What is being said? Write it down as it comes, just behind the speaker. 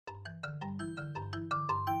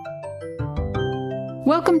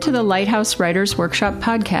Welcome to the Lighthouse Writers Workshop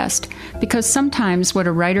podcast, because sometimes what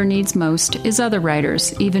a writer needs most is other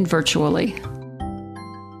writers, even virtually.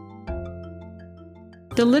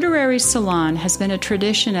 The Literary Salon has been a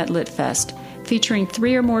tradition at LitFest, featuring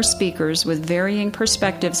 3 or more speakers with varying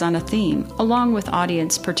perspectives on a theme, along with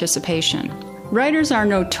audience participation. Writers are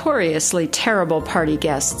notoriously terrible party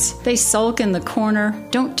guests. They sulk in the corner,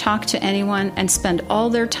 don't talk to anyone, and spend all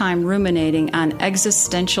their time ruminating on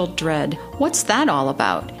existential dread. What's that all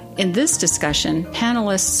about? In this discussion,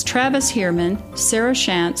 panelists Travis Heerman, Sarah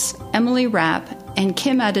Shantz, Emily Rapp, and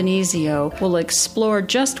Kim Adonisio will explore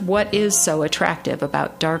just what is so attractive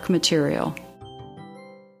about dark material.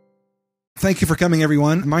 Thank you for coming,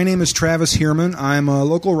 everyone. My name is Travis Heerman. I'm a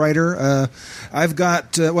local writer. I've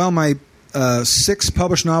got, my 6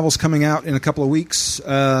 published novels coming out in a couple of weeks.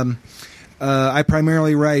 I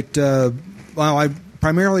primarily write,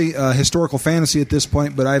 historical fantasy at this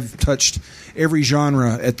point, but I've touched every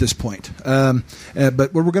genre at this point. But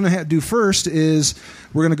what we're going to do first is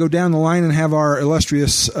we're going to go down the line and have our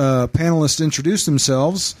illustrious panelists introduce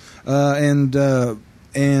themselves, and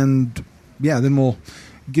then we'll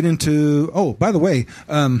get into. Oh, by the way,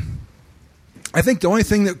 I think the only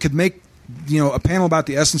thing that could make a panel about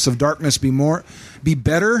the essence of darkness be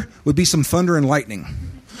better would be some thunder and lightning,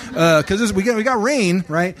 because we got rain,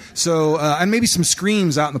 right? So and maybe some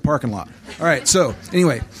screams out in the parking lot. All right. So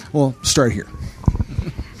anyway, we'll start here.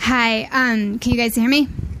 Hi. Can you guys hear me?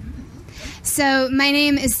 So my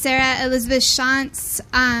name is Sarah Elizabeth Shantz.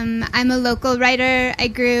 I'm a local writer. I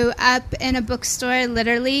grew up in a bookstore,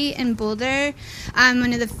 literally, in Boulder.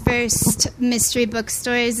 One of the first mystery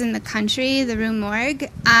bookstores in the country, the Rue Morgue.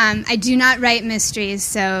 I do not write mysteries,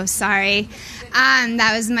 so sorry.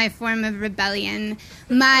 That was my form of rebellion.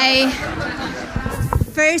 My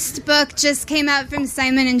first book just came out from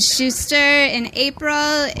Simon & Schuster in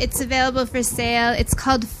April. It's available for sale. It's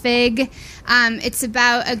called Fig. It's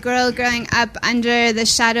about a girl growing up under the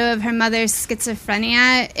shadow of her mother's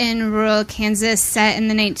schizophrenia in rural Kansas, set in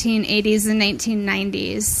the 1980s and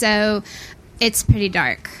 1990s. So it's pretty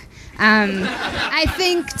dark. I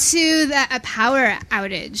think, too, that a power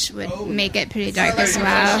outage would make it pretty dark as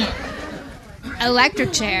well.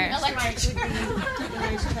 Electric chair. Oh,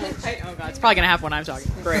 God. It's probably going to happen when I'm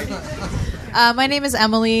talking. Great. My name is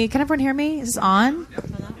Emily. Can everyone hear me? Is this on?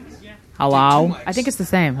 Hello? I think it's the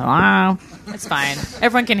same. Hello? It's fine.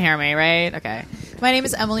 Everyone can hear me, right? Okay. My name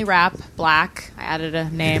is Emily Rapp, Black. I added a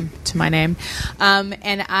name to my name.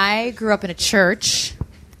 And I grew up in a church.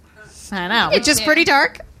 I know. Which is pretty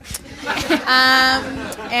dark.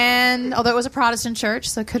 And although it was a Protestant church,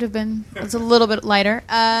 so it was a little bit lighter.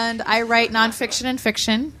 And I write nonfiction and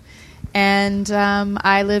fiction. And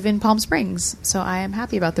I live in Palm Springs, so I am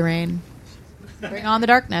happy about the rain. Bring on the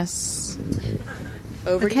darkness.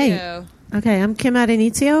 Over to you. Okay, I'm Kim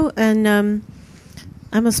Adonisio, and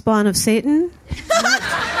I'm a spawn of Satan.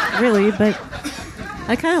 Not really, but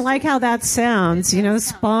I kind of like how that sounds,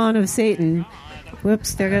 spawn of Satan.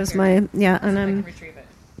 Whoops, there goes my... Yeah, and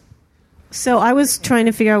so I was trying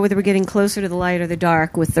to figure out whether we're getting closer to the light or the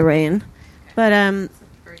dark with the rain. But,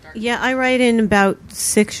 I write in about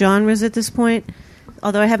 6 genres at this point,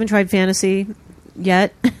 although I haven't tried fantasy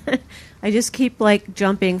yet. I just keep,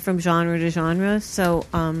 jumping from genre to genre. So,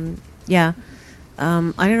 I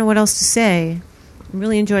don't know what else to say. I'm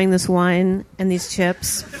really enjoying this wine and these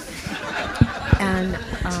chips. And,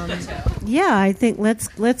 I think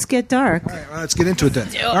let's get dark. All right, let's get into it then.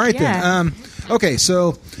 All right, then. Okay,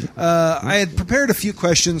 so I had prepared a few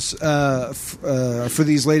questions for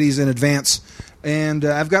these ladies in advance. And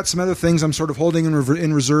I've got some other things I'm sort of holding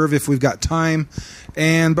in reserve if we've got time.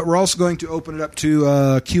 But we're also going to open it up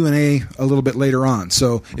to Q&A a little bit later on.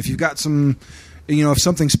 So if you've got some, if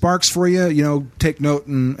something sparks for you, take note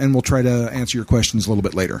and we'll try to answer your questions a little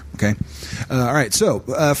bit later. Okay. All right. So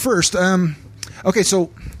first, so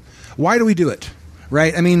why do we do it?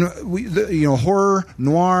 Right. I mean, horror,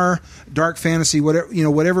 noir, dark fantasy,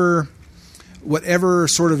 whatever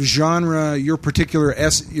sort of genre your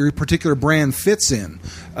particular brand fits in.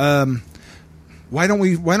 Why don't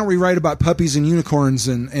we write about puppies and unicorns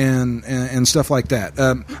and stuff like that?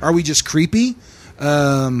 Are we just creepy?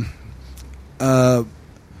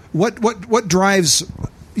 What drives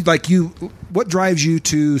you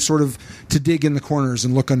to sort of to dig in the corners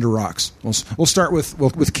and look under rocks? We'll start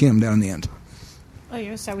with Kim down in the end. Oh, you're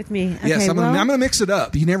going to start with me. Okay, yes, I'm going to mix it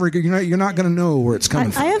up. You're not going to know where it's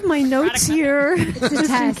coming from. I have my notes here just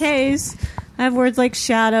in case. I have words like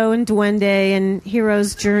shadow and duende and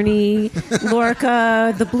hero's journey,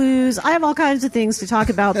 Lorca, the blues. I have all kinds of things to talk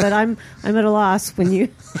about, but I'm at a loss when you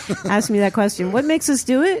ask me that question. What makes us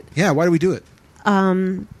do it? Yeah, why do we do it?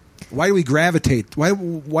 why do we gravitate? Why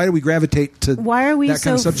do we gravitate to? Why are we that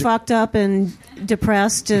kind so of subject? fucked up and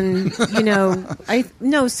depressed? And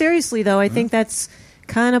no, seriously though, I think that's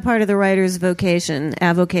kind of part of the writer's avocation.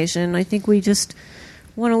 I think we just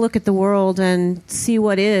want to look at the world and see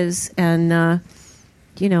what is, and I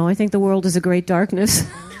think the world is a great darkness,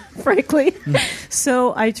 frankly.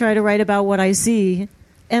 So I try to write about what I see.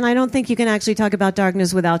 And I don't think you can actually talk about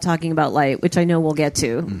darkness without talking about light, which I know we'll get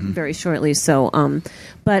to very shortly. So,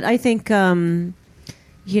 but I think, I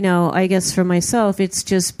guess for myself, it's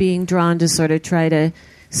just being drawn to sort of try to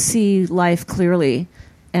see life clearly.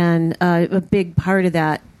 And a big part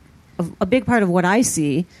of what I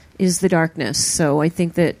see is the darkness. So I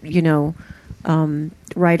think that,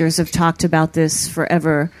 writers have talked about this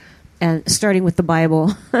forever, and starting with the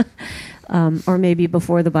Bible, or maybe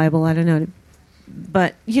before the Bible, I don't know.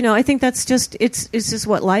 But I think that's just it's just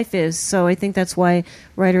what life is. So I think that's why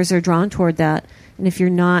writers are drawn toward that. And if you're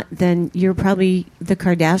not, then you're probably the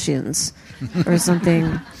Kardashians or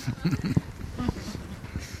something.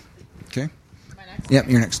 Okay. Yep,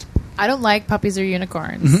 you're next. I don't like puppies or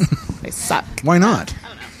unicorns. They suck. Why not?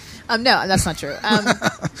 I don't know. No, that's not true.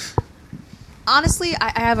 Honestly,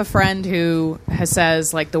 I have a friend who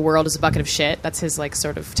says like the world is a bucket of shit. That's his like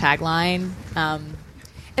sort of tagline. And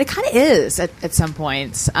it kind of is at some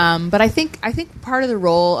points, but I think part of the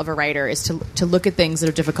role of a writer is to look at things that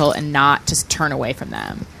are difficult and not just turn away from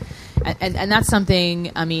them, and that's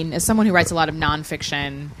something. I mean, as someone who writes a lot of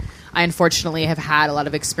nonfiction, I unfortunately have had a lot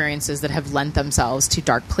of experiences that have lent themselves to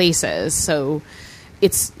dark places. So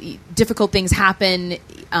it's difficult things happen.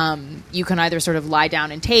 You can either sort of lie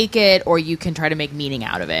down and take it, or you can try to make meaning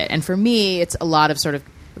out of it. And for me, it's a lot of sort of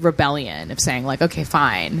rebellion of saying like, okay,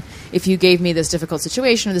 fine, if you gave me this difficult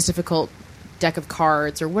situation or this difficult deck of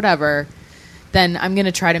cards or whatever, then I'm going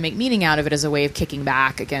to try to make meaning out of it as a way of kicking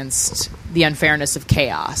back against the unfairness of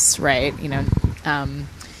chaos, right?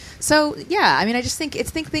 So yeah, I mean, I just think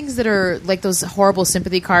things that are like those horrible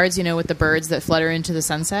sympathy cards, with the birds that flutter into the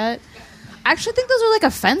sunset. I actually think those are like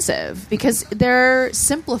offensive because they're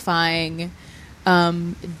simplifying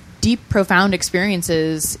deep, profound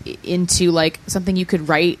experiences into like something you could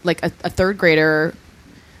write, like a third grader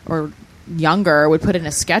or younger would put in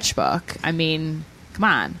a sketchbook. I mean, come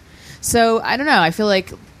on. So I don't know. I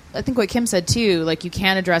think what Kim said too, like you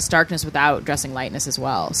can't address darkness without addressing lightness as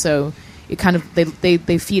well. So it kind of, they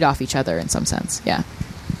feed off each other in some sense. Yeah.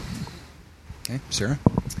 Okay. Sarah?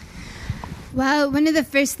 Well, one of the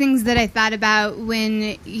first things that I thought about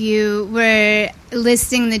when you were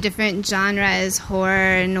listing the different genres,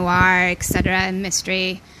 horror, noir, etc.,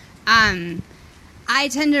 mystery, I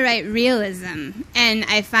tend to write realism, and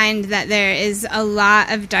I find that there is a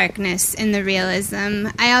lot of darkness in the realism.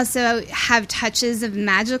 I also have touches of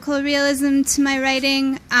magical realism to my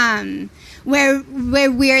writing, where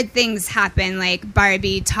weird things happen, like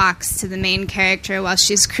Barbie talks to the main character while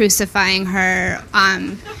she's crucifying her.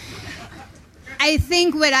 I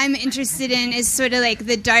think what I'm interested in is sort of like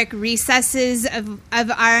the dark recesses of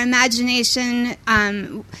our imagination,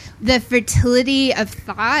 the fertility of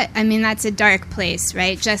thought. I mean, that's a dark place,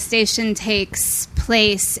 right? Gestation takes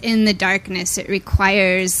place in the darkness. It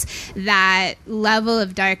requires that level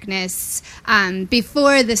of darkness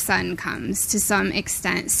before the sun comes to some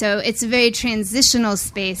extent. So it's a very transitional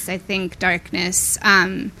space, I think, darkness.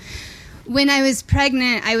 When I was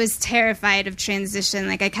pregnant, I was terrified of transition.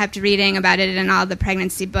 Like, I kept reading about it in all the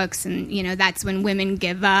pregnancy books, and, that's when women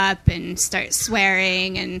give up and start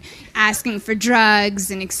swearing and asking for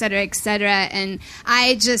drugs and et cetera, et cetera. And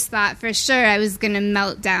I just thought for sure I was going to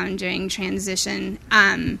melt down during transition.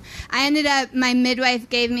 I ended up, my midwife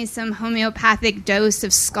gave me some homeopathic dose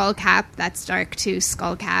of skullcap. That's dark too,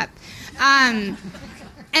 skullcap.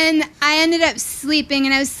 And I ended up sleeping,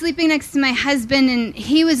 and I was sleeping next to my husband, and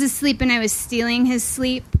he was asleep, and I was stealing his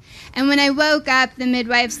sleep. And when I woke up, the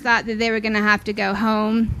midwives thought that they were going to have to go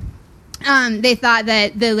home. They thought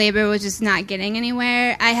that the labor was just not getting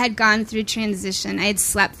anywhere. I had gone through transition. I had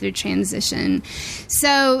slept through transition.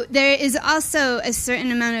 So there is also a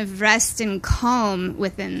certain amount of rest and calm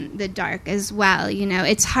within the dark as well.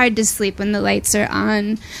 It's hard to sleep when the lights are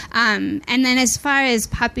on. And then as far as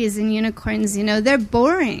puppies and unicorns, they're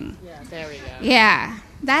boring. Yeah, there we go. Yeah.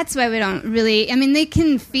 That's why we don't really... I mean, they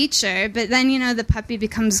can feature, but then, the puppy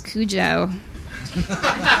becomes Cujo.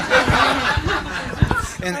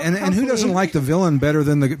 And who doesn't like the villain better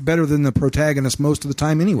than the protagonist most of the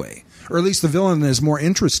time anyway? Or at least the villain is more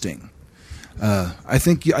interesting. I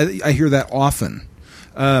think I hear that often.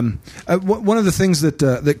 One of the things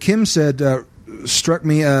that Kim said struck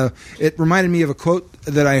me. It reminded me of a quote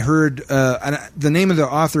that I heard. And the name of the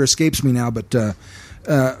author escapes me now, but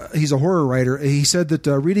he's a horror writer. He said that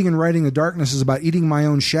reading and writing the darkness is about eating my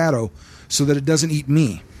own shadow so that it doesn't eat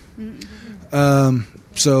me.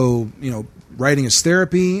 So, writing is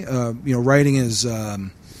therapy. Writing is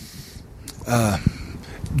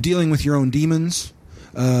dealing with your own demons,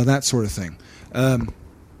 that sort of thing. And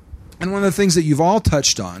one of the things that you've all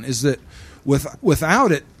touched on is that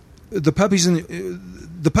without it, the puppies and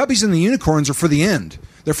the unicorns are for the end.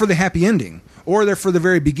 They're for the happy ending, or they're for the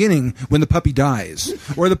very beginning when the puppy dies,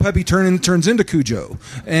 or the puppy turns into Cujo,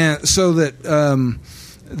 and so that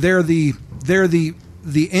they're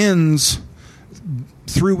the ends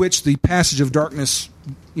through which the passage of darkness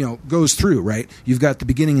goes through. Right? You've got the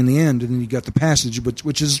beginning and the end, and then you've got the passage,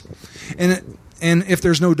 which is and if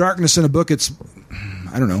there's no darkness in a book, it's,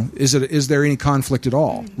 I don't know, is there any conflict at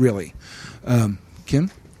all, really?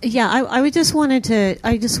 Kim? Yeah, I just wanted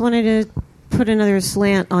to put another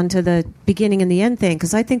slant onto the beginning and the end thing,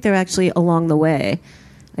 because I think they're actually along the way.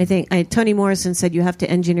 I think Toni Morrison said you have to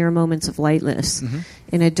engineer moments of lightness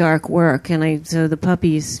in a dark work, and so the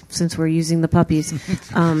puppies, since we're using the puppies,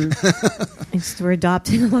 we're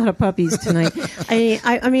adopting a lot of puppies tonight.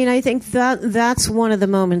 I mean, I think that's one of the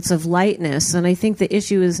moments of lightness, and I think the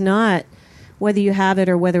issue is not whether you have it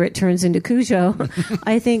or whether it turns into Cujo.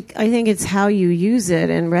 I think it's how you use it,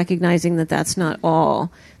 and recognizing that that's not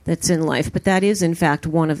all that's in life, but that is in fact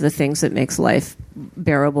one of the things that makes life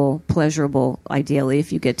bearable, pleasurable, ideally,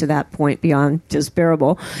 if you get to that point beyond just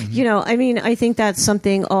bearable. I think that's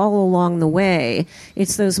something all along the way.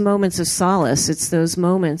 It's those moments of solace. It's those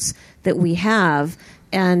moments that we have,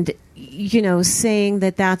 and saying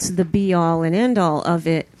that that's the be all and end all of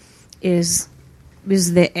it is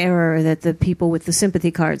the error that the people with the sympathy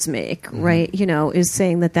cards make, right? Is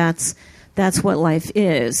saying that that's what life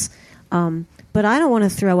is. But I don't want to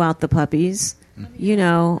throw out the puppies.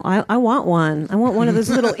 I want one. I want one of those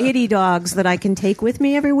little itty dogs that I can take with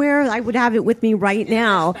me everywhere. I would have it with me right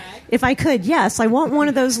now if I could. Yes, I want one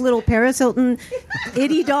of those little Paris Hilton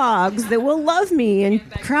itty dogs that will love me and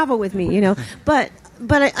travel with me. But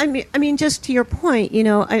I mean, just to your point,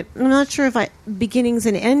 I'm not sure if beginnings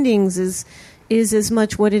and endings is as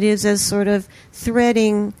much what it is as sort of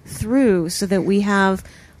threading through, so that we have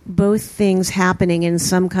both things happening in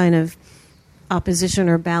some kind of opposition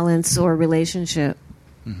or balance or relationship.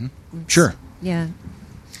 Sure. Yeah.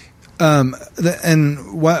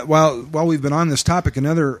 And while we've been on this topic,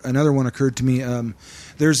 another one occurred to me.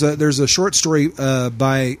 There's a short story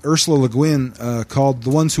by Ursula Le Guin called "The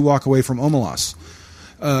Ones Who Walk Away from Omelas."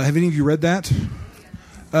 Have any of you read that?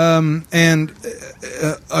 And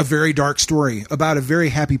a very dark story about a very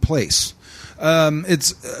happy place.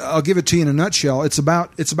 I'll give it to you in a nutshell. It's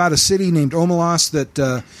about a city named Omelas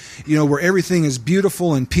that where everything is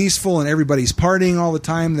beautiful and peaceful and everybody's partying all the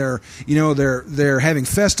time. They're having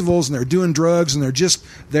festivals and they're doing drugs and they're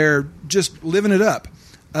just living it up.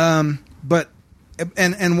 But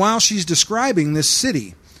while she's describing this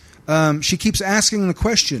city, she keeps asking the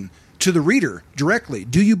question to the reader directly: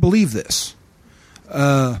 do you believe this?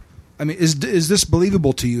 Is this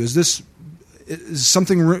believable to you? Is this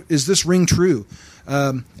ring true?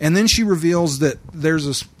 And then she reveals that there's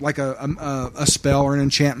a spell or an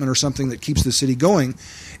enchantment or something that keeps the city going,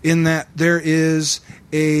 in that there is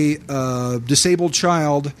a disabled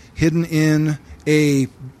child hidden in a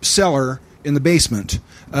cellar in the basement,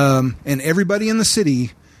 and everybody in the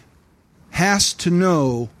city has to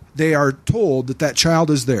know. They are told that child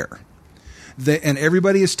is there. And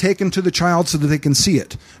everybody is taken to the child so that they can see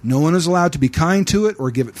it. No one is allowed to be kind to it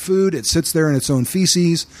or give it food. It sits there in its own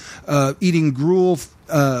feces, eating gruel.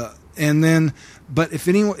 But if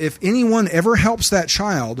anyone ever helps that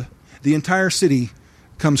child, the entire city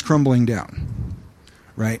comes crumbling down.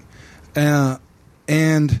 Right? And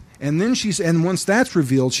then and once that's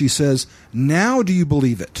revealed, she says, "Now do you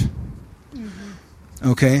believe it?"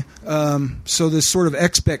 Okay. So this sort of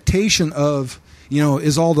expectation of,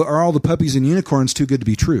 are all the puppies and unicorns too good to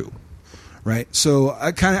be true, right? So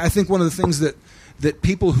I think one of the things that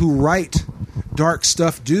people who write dark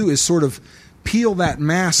stuff do is sort of peel that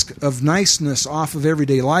mask of niceness off of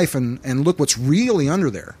everyday life and look what's really under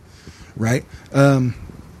there, right? I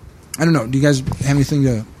don't know. Do you guys have anything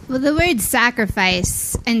to? Well, the word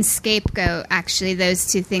sacrifice and scapegoat, actually,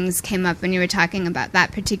 those two things came up when you were talking about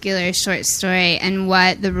that particular short story, and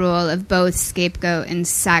what the role of both scapegoat and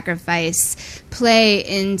sacrifice play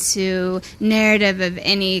into narrative of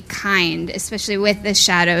any kind, especially with the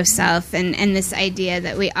shadow self and this idea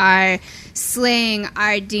that we are slaying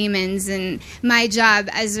our demons. And my job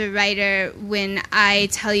as a writer, when I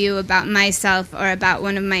tell you about myself or about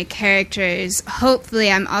one of my characters,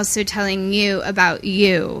 hopefully I'm also telling you about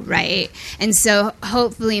you, right? And so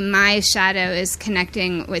hopefully my shadow is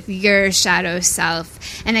connecting with your shadow self.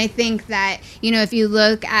 And I think that, if you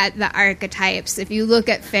look at the archetypes, if you look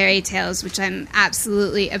at fairy tales, which I'm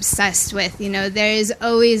absolutely obsessed with, there is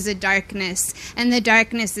always a darkness, and the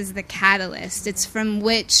darkness is the catalyst. It's from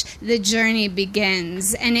which the journey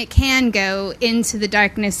begins, and it can go into the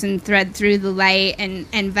darkness and thread through the light,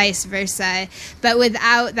 and vice versa. But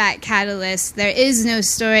without that catalyst, there is no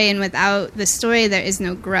story, and without the story, there is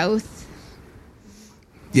no growth.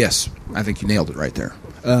 Yes, I think you nailed it right there.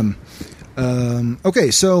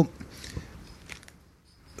 Okay, so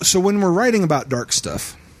when we're writing about dark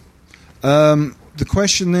stuff, the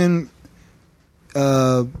question then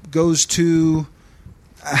goes to,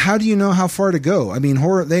 how do you know how far to go? I mean,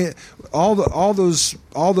 horror. All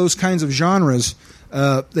those kinds of genres.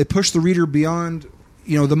 They push the reader beyond,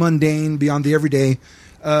 the mundane, beyond the everyday.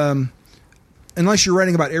 Unless you're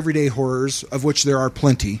writing about everyday horrors, of which there are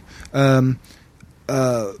plenty.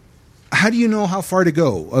 How do you know how far to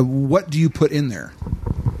go? What do you put in there?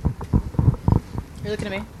 You're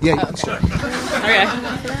looking at me? Yeah. Oh,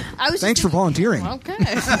 okay. Thanks for volunteering. Okay.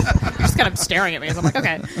 You're just kind of staring at me. So I'm like,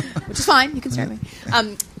 okay. Which is fine. You can stare at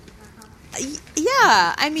me.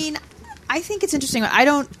 Yeah, I mean, I think it's interesting. I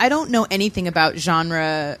don't know anything about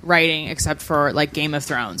genre writing except for like Game of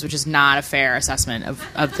Thrones, which is not a fair assessment of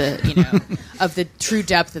the of the true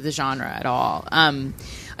depth of the genre at all. I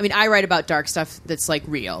mean, I write about dark stuff that's like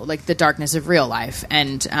real, like the darkness of real life,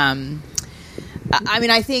 and I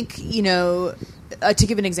mean, I think to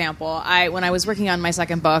give an example, when I was working on my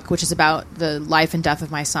second book, which is about the life and death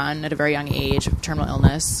of my son at a very young age of terminal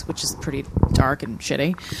illness, which is pretty dark and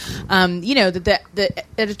shitty. The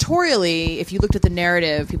editorially, if you looked at the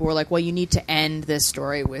narrative, people were like, "Well, you need to end this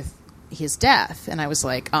story with his death," and I was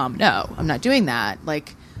like, "No, I'm not doing that."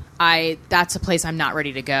 Like, that's a place I'm not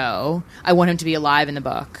ready to go. I want him to be alive in the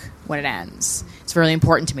book when it ends. It's really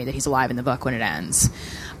important to me that he's alive in the book when it ends.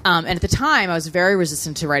 And at the time, I was very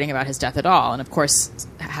resistant to writing about his death at all, and of course,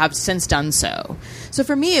 have since done so. So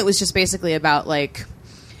for me, it was just basically about like,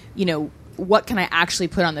 what can I actually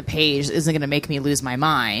put on the page that isn't going to make me lose my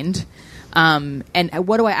mind, and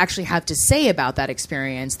what do I actually have to say about that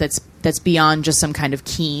experience that's beyond just some kind of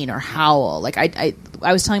keen or howl. Like I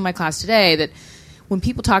was telling my class today that when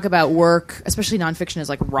people talk about work, especially nonfiction, as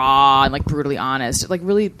like raw and like brutally honest, it like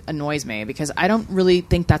really annoys me because I don't really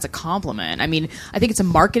think that's a compliment. I mean, I think it's a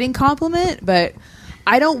marketing compliment, but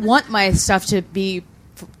I don't want my stuff to be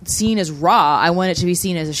seen as raw. I want it to be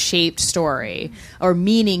seen as a shaped story or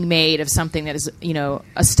meaning made of something that is,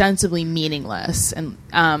 ostensibly meaningless. And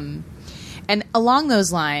along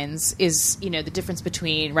those lines is, the difference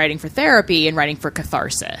between writing for therapy and writing for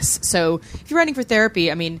catharsis. So if you're writing for therapy,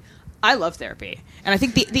 I mean, I love therapy. And I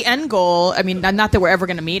think the end goal, I mean, not that we're ever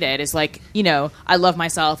going to meet it, is like, I love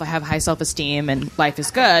myself, I have high self-esteem, and life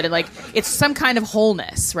is good. And like, it's some kind of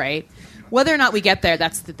wholeness, right? Whether or not we get there,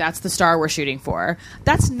 that's the star we're shooting for.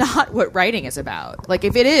 That's not what writing is about. Like,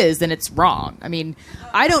 if it is, then it's wrong. I mean,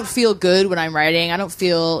 I don't feel good when I'm writing. I don't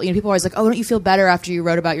feel, people are always like, oh, don't you feel better after you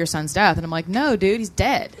wrote about your son's death? And I'm like, no, dude, he's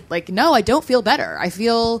dead. Like, no, I don't feel better. I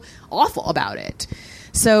feel awful about it.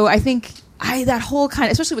 So I think that whole kind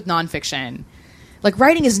of, especially with nonfiction, like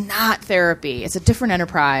writing is not therapy. It's a different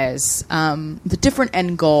enterprise, with a different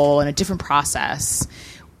end goal and a different process.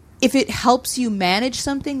 If it helps you manage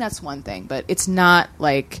something, that's one thing, but it's not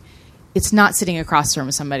sitting across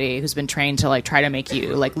from somebody who's been trained to like try to make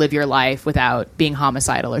you like live your life without being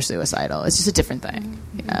homicidal or suicidal. It's just a different thing.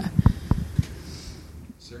 Yeah.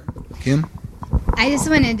 Kim? I just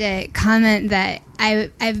wanted to comment that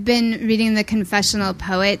I've been reading the Confessional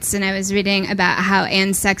Poets, and I was reading about how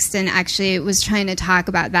Anne Sexton actually was trying to talk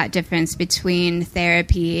about that difference between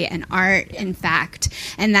therapy and art, in fact,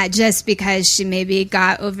 and that just because she maybe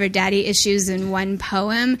got over daddy issues in one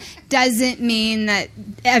poem doesn't mean that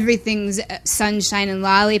everything's sunshine and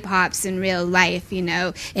lollipops in real life,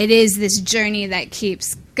 It is this journey that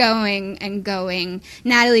keeps going and going.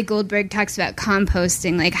 Natalie Goldberg talks about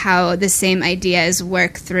composting, like how the same ideas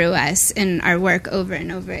work through us in our work over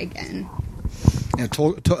and over again. Yeah,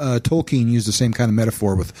 Tolkien used the same kind of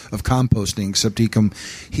metaphor of composting, except he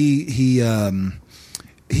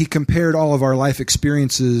compared all of our life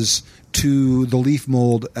experiences to the leaf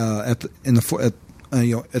mold at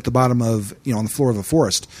the bottom of on the floor of a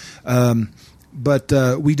forest. But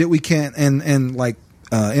we can't and like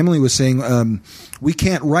Emily was saying, we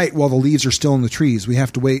can't write while the leaves are still in the trees. We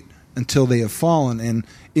have to wait until they have fallen and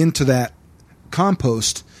into that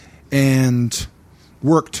compost. and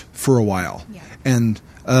worked for a while. Yeah. And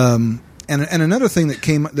another thing that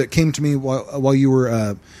came to me while you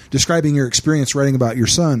were describing your experience writing about your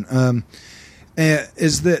son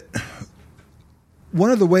is that one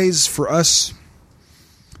of the ways for us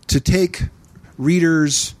to take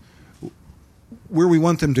readers where we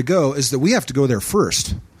want them to go is that we have to go there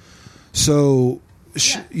first. So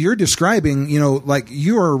you're describing, like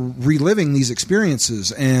you are reliving these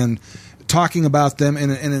experiences and talking about them,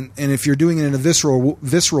 and if you're doing it in a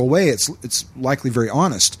visceral way, it's likely very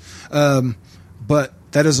honest. But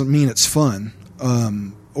that doesn't mean it's fun,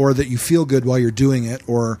 or that you feel good while you're doing it,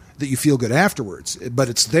 or that you feel good afterwards. But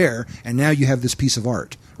it's there, and now you have this piece of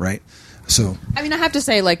art, right? So, I mean, I have to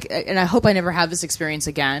say, and I hope I never have this experience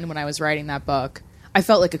again. When I was writing that book, I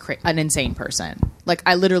felt like an insane person. Like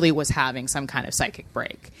I literally was having some kind of psychic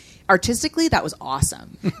break. Artistically, that was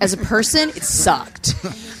awesome. As a person, it sucked.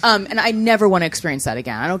 And I never want to experience that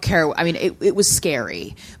again. I don't care. I mean, it was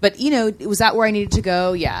scary. But, was that where I needed to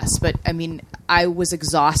go? Yes. But, I mean, I was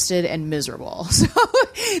exhausted and miserable. So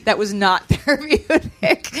that was not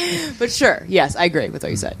therapeutic. But sure. Yes, I agree with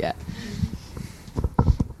what you said. Yeah.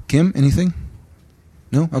 Kim, anything?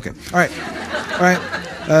 No? Okay. All right.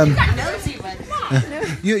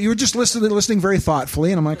 You were just listening very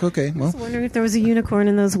thoughtfully, and I'm like, okay, well. I was wondering if there was a unicorn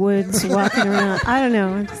in those woods walking around. I don't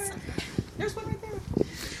know. There's one right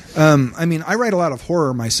there. I mean, I write a lot of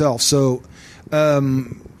horror myself, so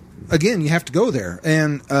again, you have to go there,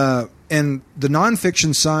 and the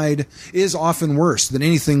nonfiction side is often worse than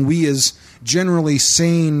anything we as generally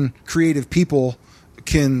sane, creative people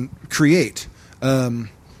can create.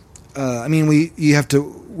 I mean, we have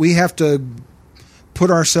to put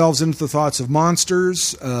ourselves into the thoughts of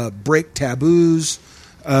monsters, break taboos,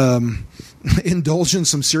 indulge in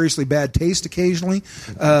some seriously bad taste occasionally.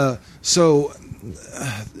 Yeah.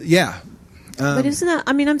 But isn't that,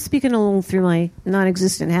 I mean, I'm speaking a little through my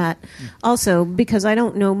non-existent hat also because I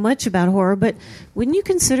don't know much about horror, but wouldn't you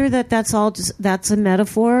consider that that's a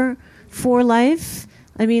metaphor for life?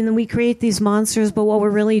 I mean, we create these monsters, but what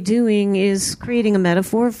we're really doing is creating a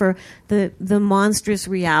metaphor for the monstrous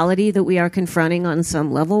reality that we are confronting on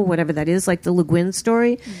some level, whatever that is, like the Le Guin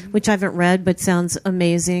story, which I haven't read but sounds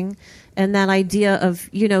amazing. And that idea of,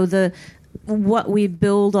 what we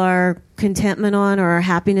build our contentment on or our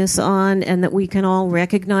happiness on, and that we can all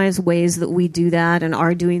recognize ways that we do that and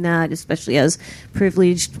are doing that, especially as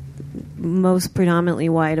privileged, most predominantly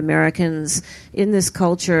white Americans in this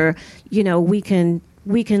culture,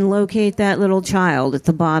 we can locate that little child at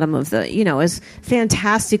the bottom of the, as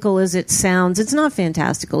fantastical as it sounds. It's not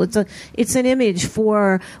fantastical. It's an image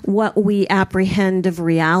for what we apprehend of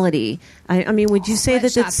reality. I mean, would you say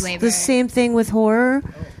that it's the same thing with horror?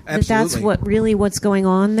 Absolutely. That's what's going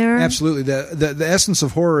on there? Absolutely. The essence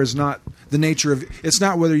of horror is not the nature of, it's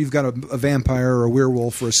not whether you've got a vampire or a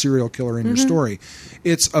werewolf or a serial killer in your story.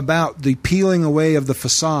 It's about the peeling away of the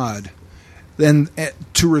facade and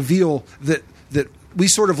to reveal that we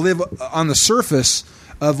sort of live on the surface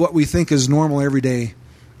of what we think is normal everyday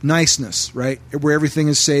niceness, right? Where everything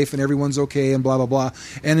is safe and everyone's okay and blah, blah, blah.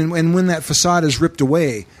 And when that facade is ripped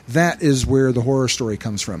away, that is where the horror story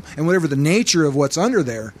comes from. And whatever the nature of what's under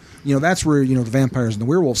there, that's where, the vampires and the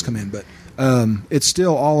werewolves come in. But it's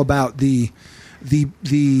still all about the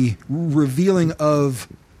revealing of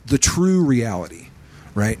the true reality,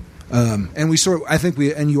 right? And I think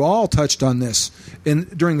you all touched on this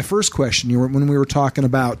during the first question when we were talking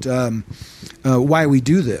about why we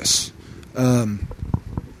do this,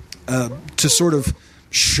 to sort of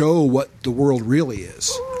show what the world really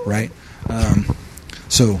is, right?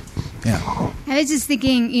 Yeah. I was just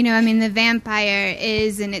thinking, the vampire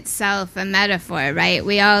is in itself a metaphor, right?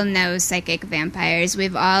 We all know psychic vampires.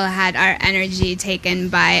 We've all had our energy taken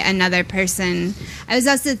by another person. I was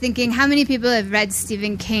also thinking, how many people have read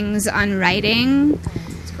Stephen King's On Writing?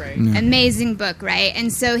 Great. Yeah. Amazing book, right?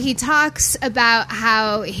 And so he talks about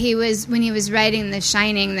how when he was writing The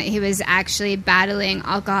Shining, that he was actually battling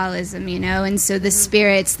alcoholism, and so the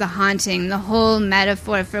spirits, the haunting, the whole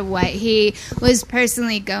metaphor for what he was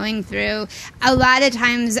personally going through. A lot of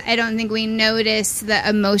times I don't think we notice the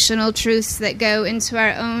emotional truths that go into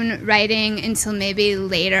our own writing until maybe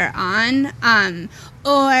later on.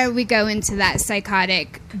 Or we go into that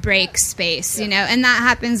psychotic break space, and that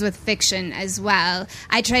happens with fiction as well.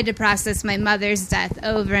 I tried to process my mother's death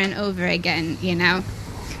over and over again,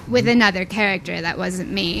 with another character that wasn't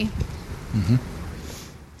me. Mm-hmm.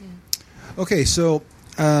 Yeah. Okay, so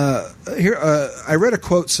here I read a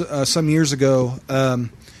quote some years ago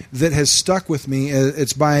that has stuck with me.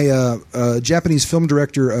 It's by Japanese film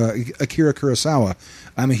director Akira Kurosawa.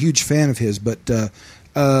 I'm a huge fan of his, but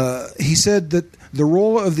he said that the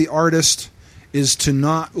role of the artist is to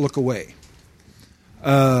not look away.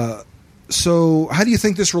 So how do you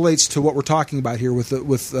think this relates to what we're talking about here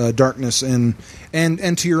with darkness and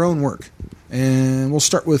to your own work? And we'll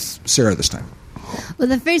start with Sarah this time. Well,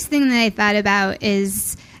 the first thing that I thought about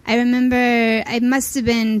is I remember I must have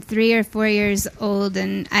been 3 or 4 years old,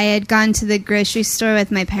 and I had gone to the grocery store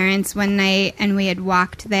with my parents one night, and we had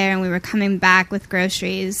walked there, and we were coming back with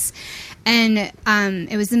groceries. And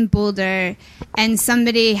it was in Boulder, and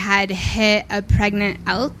somebody had hit a pregnant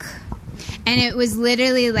elk. And it was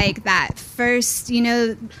literally like that first,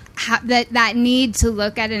 that need to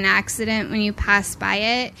look at an accident when you pass by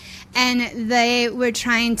it. And they were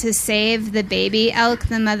trying to save the baby elk.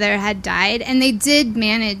 The mother had died. And they did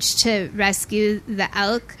manage to rescue the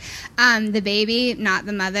elk, the baby, not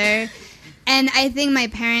the mother. And I think my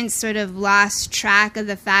parents sort of lost track of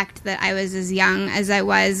the fact that I was as young as I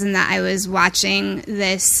was and that I was watching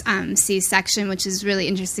this C-section, which is really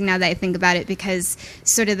interesting now that I think about it, because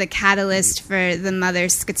sort of the catalyst for the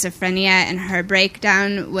mother's schizophrenia and her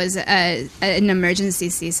breakdown was an emergency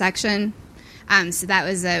C-section. So that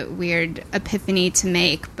was a weird epiphany to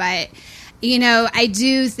make. But I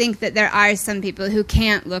do think that there are some people who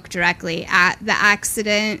can't look directly at the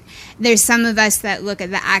accident. There's some of us that look at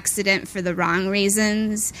the accident for the wrong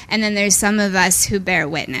reasons, and then there's some of us who bear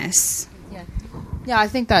witness. Yeah, I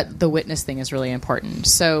think that the witness thing is really important.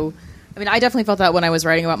 So, I definitely felt that when I was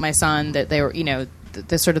writing about my son, that they were,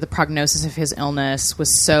 the sort of the prognosis of his illness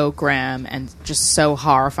was so grim and just so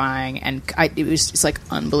horrifying, and it was just like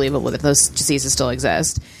unbelievable that those diseases still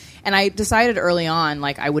exist. And I decided early on,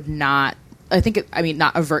 I would not.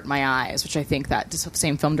 Not avert my eyes, which I think that the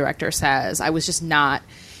same film director says. I was just not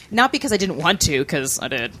because I didn't want to, because I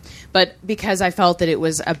did, but because I felt that it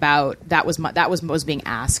was about that was what was being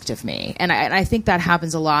asked of me, and I think that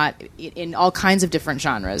happens a lot in all kinds of different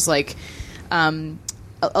genres, like a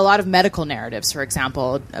lot of medical narratives, for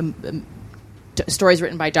example. Stories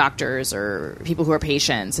written by doctors or people who are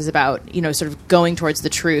patients is about sort of going towards the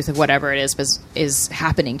truth of whatever it is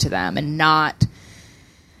happening to them, and not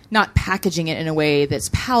packaging it in a way that's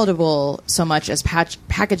palatable so much as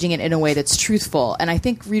packaging it in a way that's truthful. And I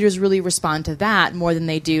think readers really respond to that more than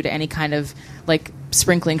they do to any kind of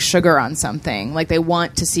sprinkling sugar on something. They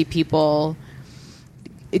want to see people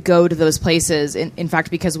go to those places, in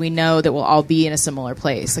fact, because we know that we'll all be in a similar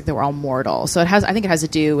place, that we're all mortal. So I think it has to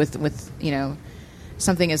do with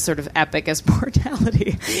something as sort of epic as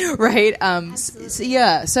mortality, right?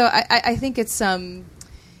 So I think it's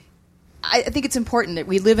I think it's important that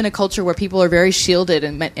we live in a culture where people are very shielded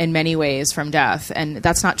in many ways from death, and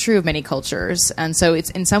that's not true of many cultures. And so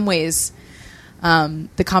it's in some ways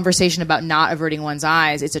the conversation about not averting one's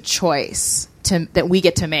eyes, it's a choice that we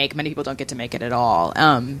get to make. Many people don't get to make it at all.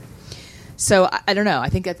 So I don't know. I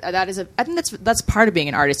think that's part of being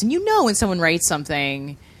an artist. And when someone writes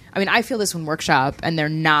something, I feel this when workshop and they're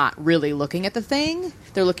not really looking at the thing.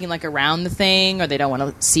 They're looking around the thing, or they don't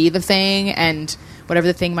want to see the thing, and whatever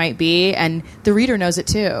the thing might be, and the reader knows it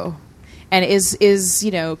too, and is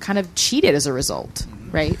kind of cheated as a result,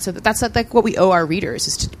 right? So that's what we owe our readers,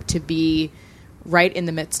 is to be right in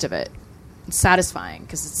the midst of it. It's satisfying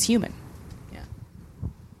because it's human.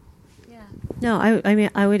 No,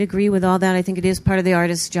 I would agree with all that. I think it is part of the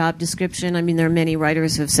artist's job description. There are many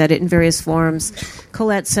writers who have said it in various forms.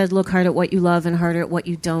 Colette said, look hard at what you love and harder at what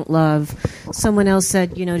you don't love. Someone else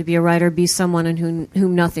said, to be a writer, be someone in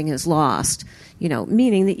whom nothing is lost.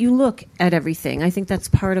 Meaning that you look at everything. I think that's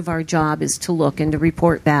part of our job, is to look and to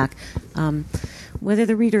report back. Whether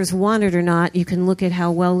the readers want it or not, you can look at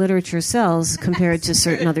how well literature sells compared to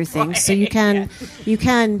certain other things. So you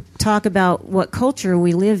can talk about what culture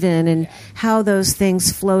we live in and how those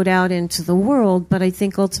things flowed out into the world. But I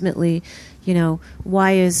think ultimately,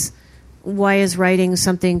 why is writing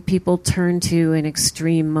something people turn to in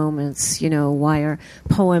extreme moments? Why are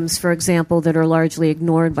poems, for example, that are largely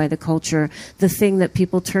ignored by the culture, the thing that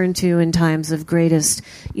people turn to in times of greatest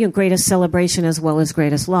celebration as well as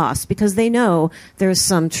greatest loss? Because they know there's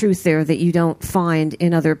some truth there that you don't find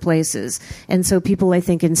in other places. And so people, I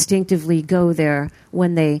think, instinctively go there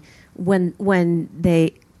when the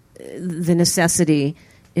necessity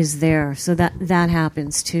is there. So that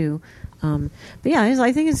happens too. But yeah,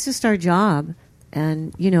 I think it's just our job.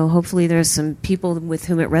 And, hopefully there's some people with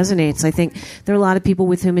whom it resonates. I think there are a lot of people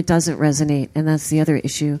with whom it doesn't resonate, and that's the other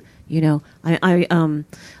issue.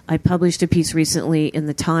 I published a piece recently in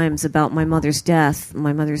the Times about my mother's death,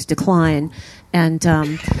 my mother's decline, and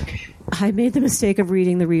I made the mistake of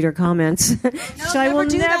reading the reader comments. So I will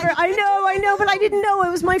never. I know, but I didn't know.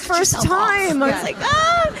 It was my first time. I was like,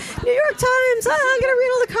 New York Times. I'm gonna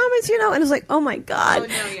read all the comments, And I was like, oh my God,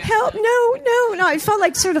 help! No. I felt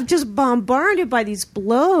like sort of just bombarded by these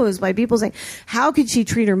blows by people saying, how could she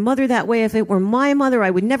treat her mother that way? If it were my mother, I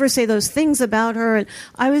would never say those things about her. And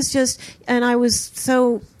I was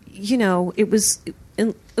so, it was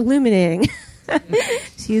illuminating.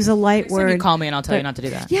 To use a light word. You call me and I'll tell you not to do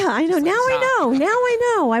that. Yeah, I know. Now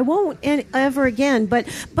I know. I won't ever again. But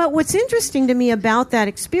what's interesting to me about that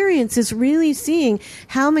experience is really seeing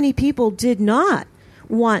how many people didn't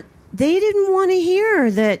want to hear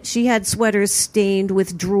that she had sweaters stained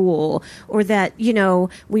with drool, or that,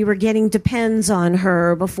 we were getting Depends on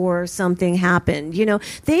her before something happened.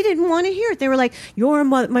 They didn't want to hear it. They were like,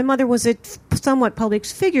 my mother was a somewhat public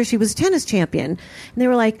figure. She was a tennis champion. And they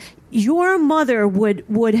were like, your mother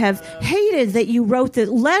would have hated that you wrote that.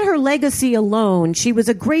 Let her legacy alone. She was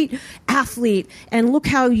a great athlete, and look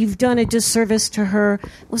how you've done a disservice to her. I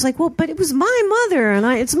was like, well, but it was my mother, and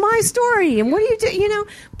it's my story, and what do you do?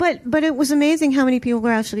 But it was amazing how many people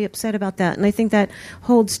were actually upset about that, and I think that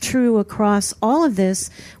holds true across all of this,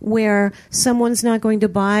 where someone's not going to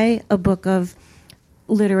buy a book of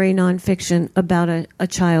literary nonfiction about a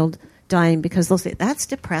child dying because they'll say, that's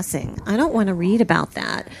depressing. I don't want to read about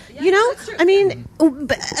that. I mean,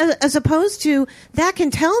 as opposed to, that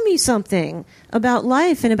can tell me something about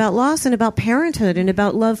life and about loss and about parenthood and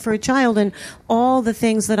about love for a child and all the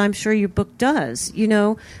things that I'm sure your book does,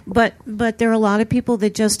 But there are a lot of people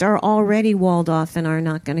that just are already walled off and are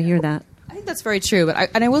not going to hear that. I think that's very true, but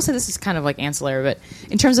I will say this is kind of like ancillary, but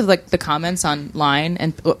in terms of like the comments online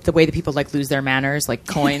and the way that people like lose their manners, like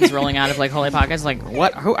coins rolling out of like holy pockets, like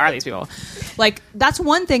who are these people? Like, that's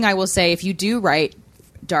one thing I will say. If you do write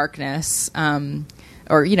darkness, or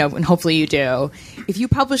and hopefully you do, if you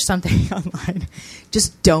publish something online,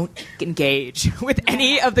 just don't engage with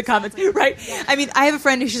any of the comments, right? I mean, I have a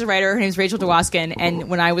friend who's a writer. Her name's Rachel DeWaskin, and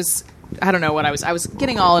when I was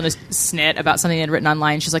getting all in a snit about something they had written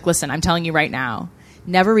online. She's like, listen, I'm telling you right now,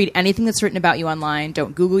 never read anything that's written about you online.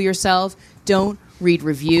 Don't Google yourself. Don't read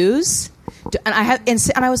reviews. And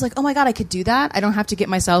I was like, oh my God, I could do that. I don't have to get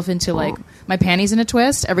myself into like my panties in a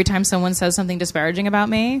twist every time someone says something disparaging about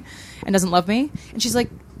me and doesn't love me. And she's like,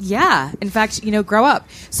 yeah, in fact, grow up.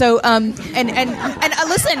 So, and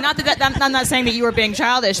listen, not that I'm not saying that you were being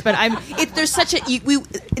childish, but there's such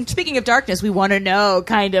and speaking of darkness, we want to know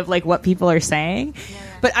kind of like what people are saying. Yeah.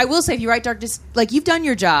 But I will say, if you write darkness, like, you've done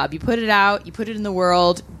your job, you put it out, you put it in the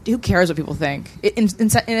world. Who cares what people think? In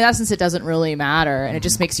essence, it doesn't really matter, and it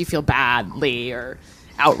just makes you feel badly or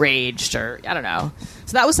outraged, or I don't know.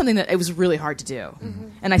 So that was something that it was really hard to do,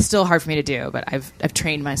 and it's still hard for me to do. But I've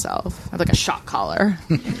trained myself. I have like a shock collar.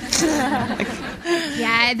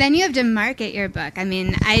 Yeah, then you have to market your book. I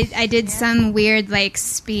mean, I did some weird like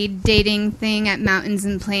speed dating thing at Mountains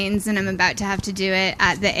and Plains, and I'm about to have to do it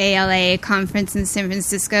at the ALA conference in San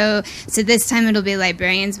Francisco. So this time it'll be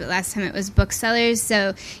librarians, but last time it was booksellers.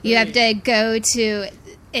 So you have to go to.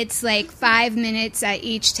 It's like 5 minutes at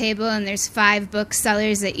each table, and there's 5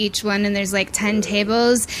 booksellers at each one, and there's like 10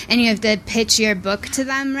 tables, and you have to pitch your book to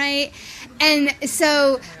them, right? And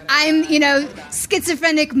so I'm,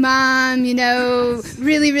 schizophrenic mom,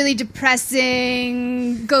 really, really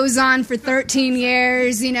depressing, goes on for 13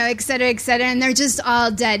 years, et cetera, and they're just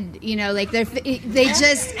all dead, like they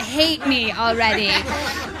just hate me already.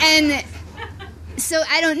 And so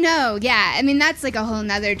I don't know. Yeah, I mean, that's like a whole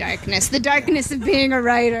nother darkness. The darkness of being a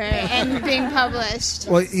writer and being published.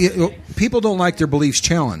 Well, people don't like their beliefs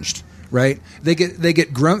challenged, right? They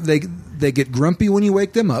get grumpy when you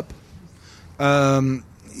wake them up.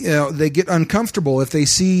 They get uncomfortable if they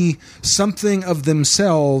see something of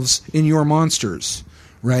themselves in your monsters,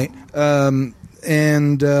 right? There's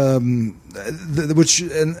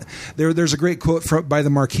a great quote by the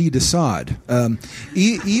Marquis de Sade.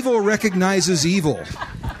 Evil recognizes evil,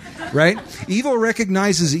 right? Evil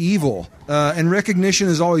recognizes evil, and recognition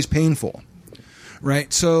is always painful,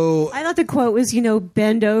 right? So I thought the quote was,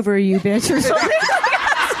 bend over, you bitch, or something.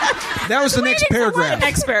 That was the next paragraph.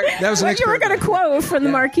 That was the next paragraph. You were going to quote from the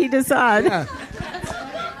Marquis de Sade.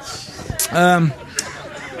 Yeah.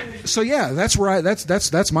 So yeah, that's where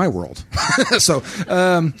that's my world. So,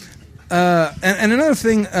 and another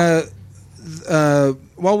thing,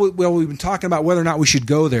 while we've been talking about whether or not we should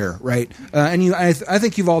go there, right? I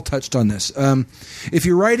think you've all touched on this. If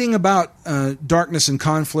you're writing about darkness and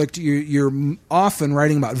conflict, you're often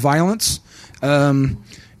writing about violence.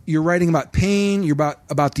 You're writing about pain. You're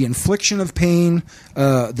about the infliction of pain,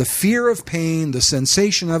 the fear of pain, the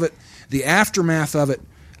sensation of it, the aftermath of it.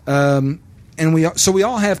 And we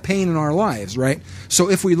all have pain in our lives, right? So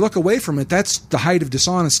if we look away from it, that's the height of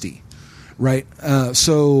dishonesty, right?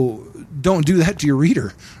 So don't do that to your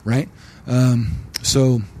reader, right?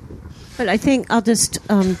 But I think I'll just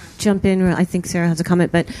jump in. I think Sarah has a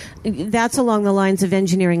comment, but that's along the lines of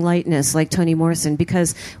engineering lightness, like Toni Morrison,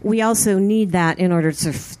 because we also need that in order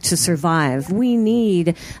to survive. We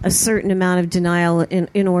need a certain amount of denial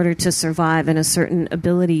in order to survive, and a certain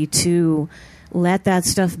ability to let that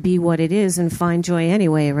stuff be what it is and find joy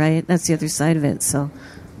anyway, right? That's the other side of it, so...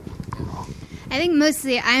 I think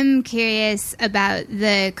mostly I'm curious about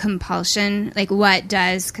the compulsion, like what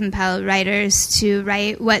does compel writers to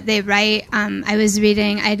write what they write.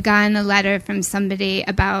 I'd gotten a letter from somebody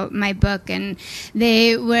about my book, and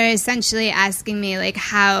they were essentially asking me like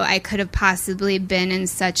how I could have possibly been in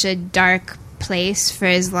such a dark place for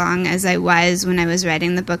as long as I was when I was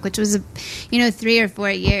writing the book, which was 3 or 4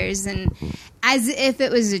 years, and as if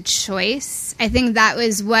it was a choice. I think that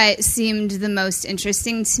was what seemed the most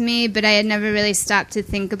interesting to me, but I had never really stopped to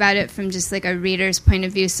think about it from just like a reader's point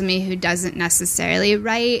of view, somebody who doesn't necessarily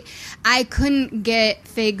write. I couldn't get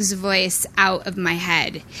Fig's voice out of my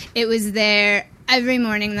head. It was there every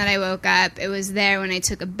morning that I woke up. It was there when I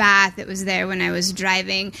took a bath. It was there when I was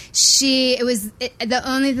driving. The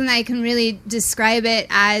only thing that I can really describe it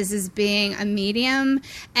as is being a medium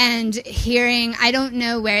and hearing. I don't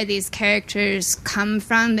know where these characters come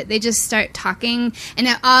from, but they just start talking, and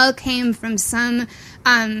it all came from some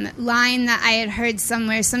line that I had heard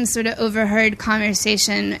somewhere, some sort of overheard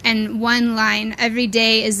conversation, and one line, every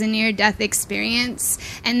day is a near-death experience,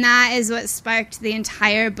 and that is what sparked the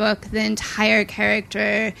entire book, the entire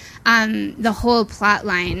character, the whole plot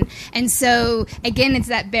line. And so, again, it's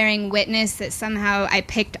that bearing witness that somehow I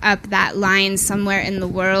picked up that line somewhere in the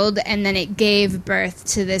world, and then it gave birth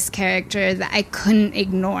to this character that I couldn't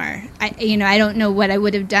ignore. I don't know what I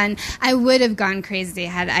would have done. I would have gone crazy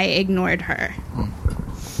had I ignored her.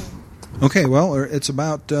 Okay, well, it's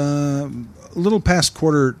about a little past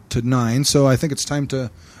 8:45, so I think it's time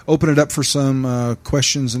to open it up for some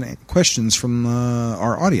questions from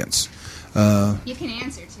our audience. You can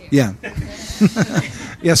answer, too. Yeah.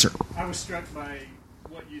 Yes, sir. I was struck by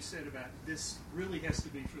what you said about this really has to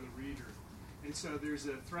be for the reader. And so there's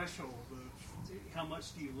a threshold of how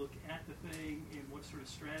much do you look at the thing and what sort of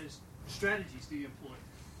strategies do you employ.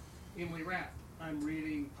 Emily Rapp, I'm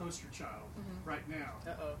reading Poster Child right now.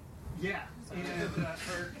 Uh-oh. Yeah, and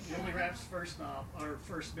Emily Rapp's first memoir,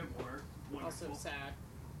 wonderful. Also sad.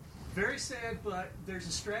 Very sad, but there's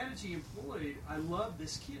a strategy employed. I love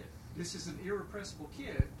this kid. This is an irrepressible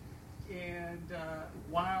kid, and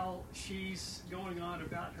while she's going on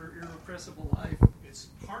about her irrepressible life, it's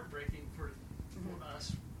heartbreaking for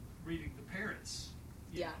us reading the parents,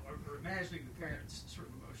 or imagining the parents' sort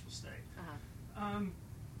of emotional state. Uh-huh.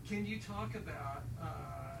 Can you talk about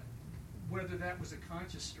whether that was a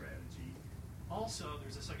conscious strategy? Also,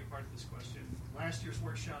 there's a second part of this question. Last year's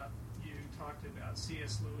workshop, you talked about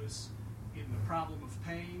C.S. Lewis in The Problem of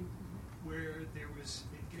Pain, where it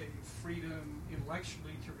gave freedom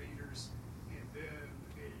intellectually to readers, and then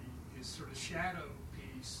his sort of shadow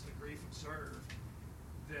piece, The Grief Observed,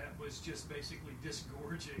 that was just basically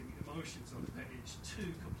disgorging emotions on the page,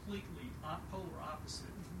 two completely polar opposite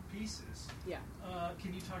pieces. Yeah.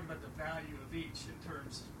 Can you talk about the value of each in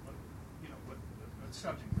terms of what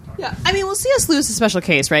subject we're talking about? Yeah, I mean, well, C.S. Lewis is a special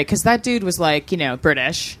case, right? Because that dude was like,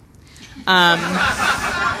 British, from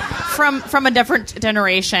a different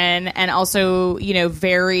generation, and also,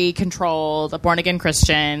 very controlled, a born-again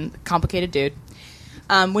Christian, complicated dude.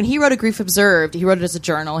 When he wrote A Grief Observed, he wrote it as a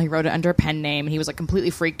journal. He wrote it under a pen name, and he was like completely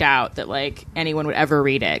freaked out that like anyone would ever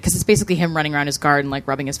read it, because it's basically him running around his garden, like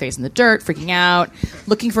rubbing his face in the dirt, freaking out,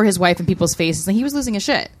 looking for his wife in people's faces, and he was losing his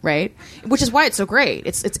shit, right? Which is why it's so great.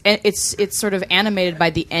 It's sort of animated by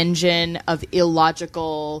the engine of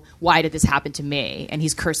illogical. Why did this happen to me? And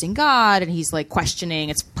he's cursing God, and he's like questioning.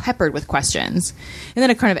 It's peppered with questions, and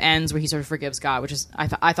then it kind of ends where he sort of forgives God, which is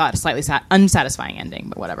I thought a slightly unsatisfying ending,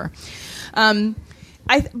 but whatever.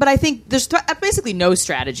 But I think there's basically no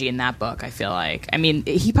strategy in that book, I feel like. I mean,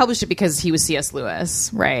 he published it because he was C.S.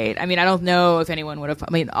 Lewis, right? I mean, I don't know if anyone would have...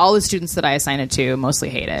 I mean, all the students that I assign it to mostly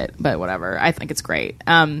hate it, but whatever. I think it's great.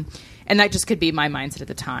 And that just could be my mindset at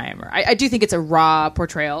the time. I do think it's a raw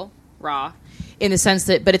portrayal, in the sense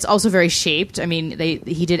that... But it's also very shaped. I mean,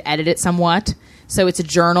 he did edit it somewhat. So it's a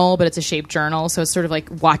journal, but it's a shaped journal. So it's sort of like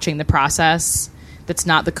watching the process. That's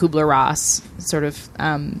not the Kubler-Ross sort of...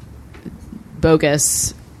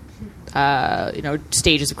 bogus,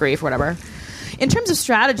 stages of grief or whatever. In terms of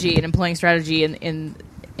strategy and employing strategy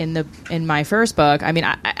in my first book, I mean,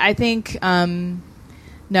 I think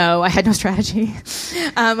No, I had no strategy.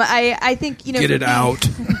 I think, you know... Get it out.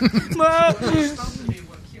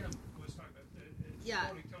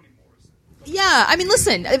 Yeah, I mean,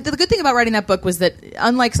 listen, the good thing about writing that book was that,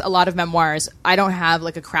 unlike a lot of memoirs, I don't have,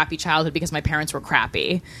 like, a crappy childhood because my parents were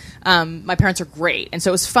crappy. My parents are great, and so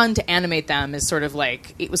it was fun to animate them as sort of,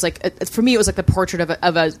 like, it was like, for me, it was like the portrait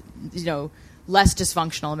of a you know, less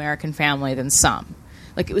dysfunctional American family than some.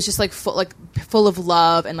 Like, it was just, like, full of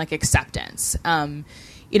love and, like, acceptance.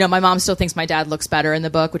 You know, my mom still thinks my dad looks better in the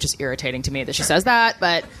book, which is irritating to me that she says that,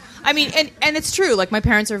 but... I mean, and it's true. Like, my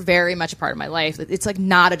parents are very much a part of my life. It's, like,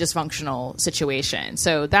 not a dysfunctional situation.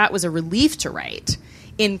 So that was a relief to write,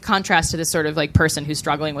 in contrast to this sort of, like, person who's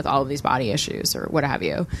struggling with all of these body issues or what have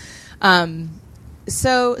you.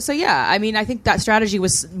 So yeah, I mean, I think that strategy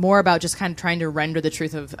was more about just kind of trying to render the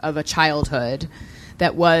truth of a childhood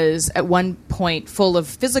that was, at one point, full of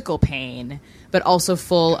physical pain, but also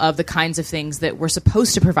full of the kinds of things that we're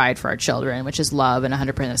supposed to provide for our children, which is love and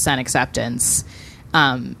 100% acceptance.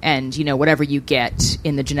 And, you know, whatever you get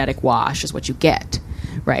in the genetic wash is what you get,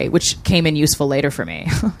 right? Which came in useful later for me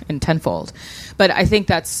in tenfold. But I think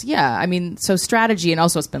that's, yeah, I mean, so strategy, and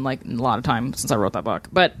also it's been, like, a lot of time since I wrote that book.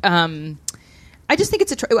 But I just think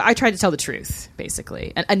I tried to tell the truth,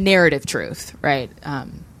 basically, a narrative truth, right?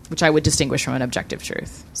 Which I would distinguish from an objective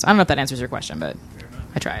truth. So I don't know if that answers your question, but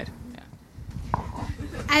I tried.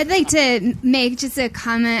 I'd like to make just a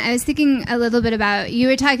comment. I was thinking a little bit about, you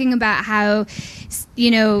were talking about how, you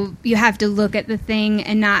know, you have to look at the thing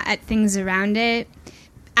and not at things around it.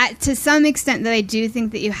 To some extent, though, I do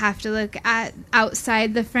think that you have to look at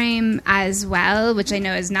outside the frame as well, which I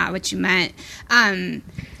know is not what you meant.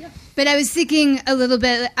 But I was thinking a little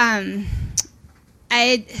bit...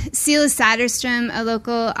 Celia Saterstrom, a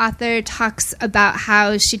local author, talks about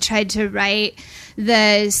how she tried to write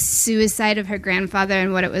the suicide of her grandfather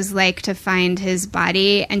and what it was like to find his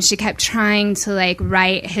body, and she kept trying to, like,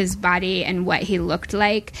 write his body and what he looked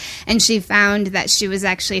like, and she found that she was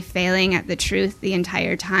actually failing at the truth the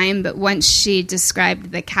entire time. But once she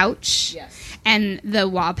described the couch and the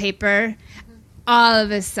wallpaper, all of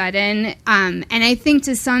a sudden, and I think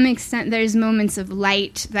to some extent there's moments of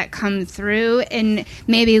light that come through and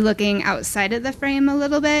maybe looking outside of the frame a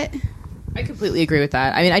little bit. I completely agree with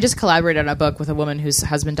that. I mean, I just collaborated on a book with a woman whose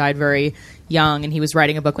husband died very young, and he was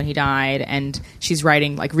writing a book when he died, and she's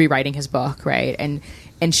rewriting his book, right? And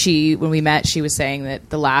she, when we met, she was saying that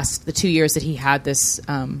the 2 years that he had this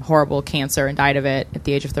horrible cancer and died of it at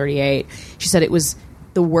the age of 38, she said it was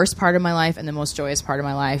the worst part of my life and the most joyous part of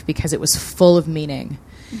my life because it was full of meaning.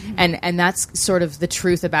 Mm-hmm. And that's sort of the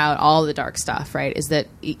truth about all the dark stuff, right? Is that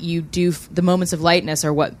the moments of lightness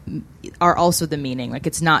are what are also the meaning. Like,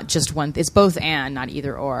 it's not just one, it's both and, not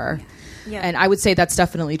either or. Yeah. And I would say that's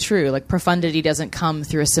definitely true. Like, profundity doesn't come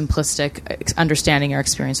through a simplistic understanding or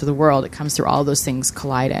experience of the world. It comes through all those things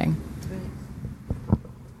colliding.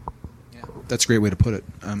 Yeah, that's a great way to put it.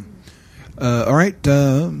 All right.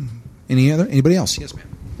 Anybody else? Yes, ma'am.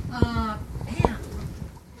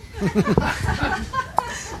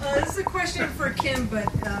 This is a question for Kim, but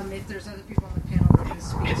if there's other people on the panel that this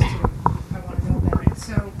speaks to, I want to know about it.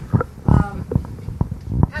 So,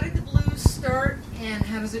 how did the blues start, and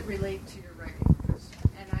how does it relate to your writing?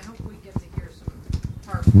 And I hope we get to hear some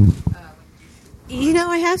part. You know,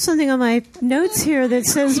 I have something on my notes here that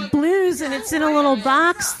says blues, and it's in a little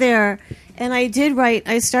box there. And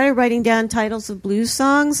I started writing down titles of blues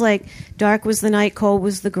songs, like Dark Was the Night, Cold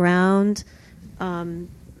Was the Ground,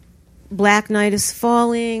 Black Night Is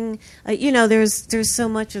Falling. You know, there's so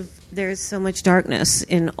much darkness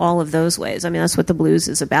in all of those ways. I mean, that's what the blues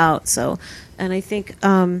is about. So, and I think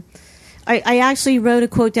I actually wrote a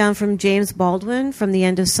quote down from James Baldwin from the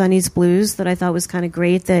end of Sonny's Blues that I thought was kind of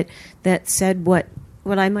great, that said what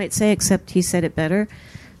I might say, except he said it better.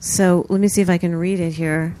 So let me see if I can read it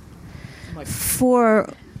here. Wait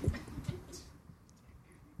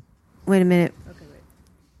a minute.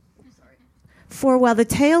 For while the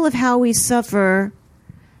tale of how we suffer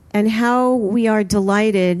and how we are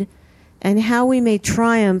delighted and how we may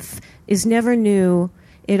triumph is never new,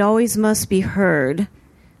 it always must be heard.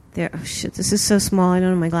 This is so small, I don't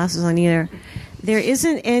have my glasses on either. There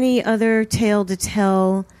isn't any other tale to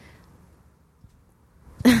tell.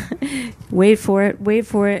 Wait for it.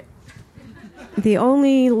 The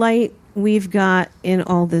only light we've got in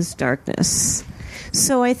all this darkness.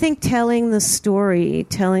 So I think telling the story of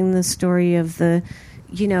the,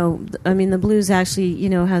 the blues actually,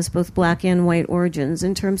 has both black and white origins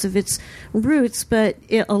in terms of its roots, but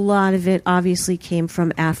a lot of it obviously came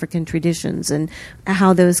from African traditions and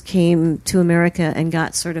how those came to America and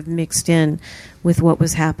got sort of mixed in with what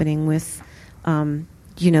was happening with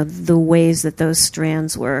the ways that those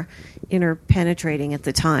strands were interpenetrating at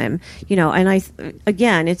the time, and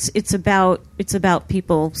again, it's about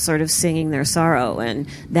people sort of singing their sorrow and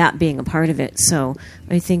that being a part of it. So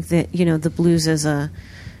I think that, the blues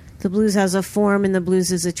as a form and the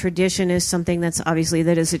blues as a tradition is something that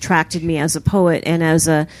has attracted me as a poet and as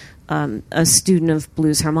a student of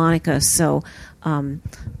blues harmonica. So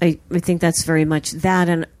I think that's very much that,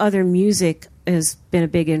 and other music has been a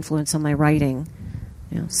big influence on my writing.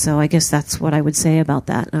 So I guess that's what I would say about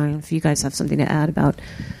that. I don't know if you guys have something to add about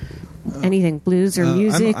anything, blues or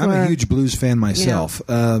music. I'm a huge blues fan myself,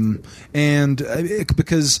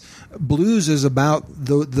 because blues is about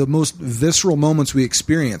the most visceral moments we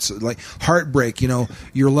experience, like heartbreak.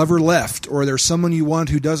 Your lover left, or there's someone you want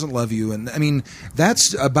who doesn't love you, and I mean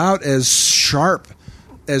that's about as sharp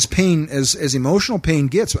as pain as emotional pain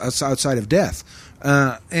gets outside of death,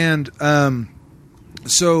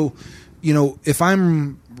 so. If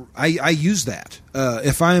I use that.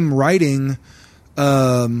 If I'm writing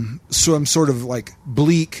some sort of like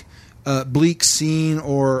bleak scene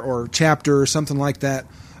or chapter or something like that,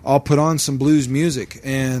 I'll put on some blues music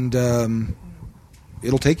and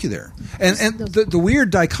it'll take you there. And the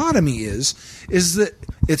weird dichotomy is that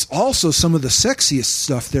it's also some of the sexiest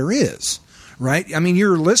stuff there is, right? I mean,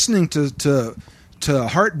 you're listening to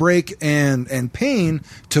heartbreak and pain,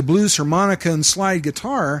 to blues harmonica and slide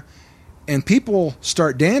guitar. And people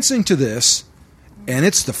start dancing to this, and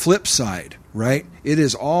it's the flip side, right? It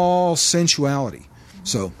is all sensuality.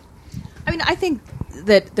 So, I mean, I think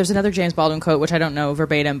that there's another James Baldwin quote, which I don't know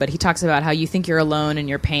verbatim, but he talks about how you think you're alone in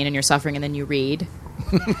your pain and your suffering, and then you read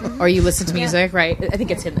or you listen to music, right? I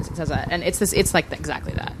think it's him that says that, and it's like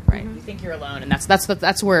exactly that, right? You think you're alone, and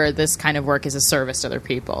that's where this kind of work is a service to other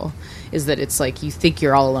people. Is that it's like you think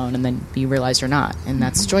you're all alone, and then you realize you're not, and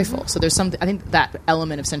that's joyful. So there's something. I think that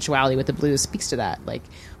element of sensuality with the blues speaks to that. Like,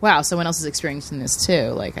 wow, someone else is experiencing this too.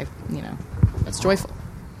 Like, that's joyful.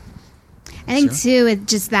 I think, too, with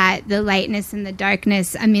just that, the lightness and the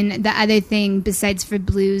darkness, I mean, the other thing besides for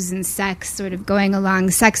blues and sex sort of going along,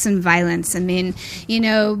 sex and violence. I mean,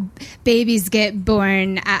 babies get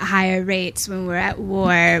born at higher rates when we're at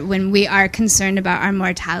war, when we are concerned about our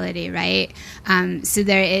mortality, right? So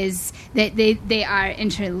there is, they are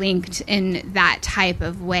interlinked in that type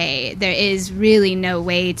of way. There is really no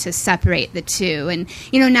way to separate the two. And,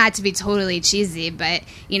 not to be totally cheesy, but,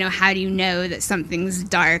 how do you know that something's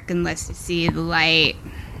dark unless you see the light?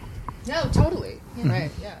 No, totally. Yeah, right,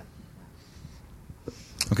 yeah.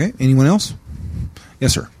 Okay, anyone else?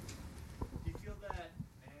 Yes, sir. Do you feel that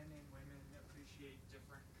men and women appreciate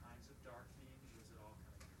different kinds of dark themes, or is it all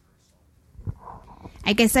kind of universal?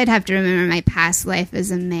 I guess I'd have to remember my past life as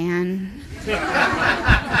a man.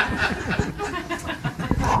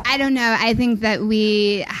 I don't know. I think that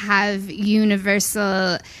we have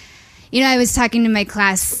universal... I was talking to my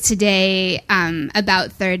class today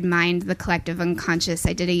about Third Mind, the collective unconscious.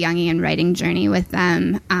 I did a Jungian writing journey with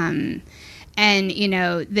them. And,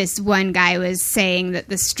 this one guy was saying that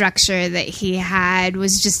the structure that he had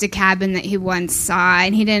was just a cabin that he once saw.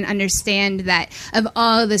 And he didn't understand that of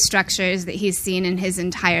all the structures that he's seen in his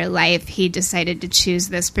entire life, he decided to choose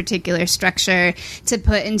this particular structure to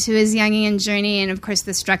put into his Jungian journey. And, of course,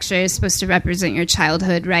 the structure is supposed to represent your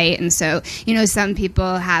childhood, right? And so, some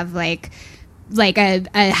people have, like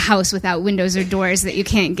a house without windows or doors that you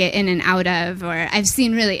can't get in and out of, or I've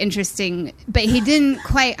seen really interesting, but he didn't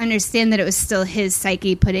quite understand that it was still his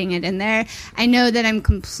psyche putting it in there. I know that I'm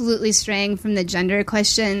completely straying from the gender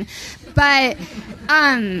question, but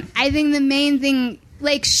I think the main thing,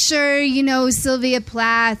 sure, Sylvia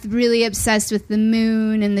Plath, really obsessed with the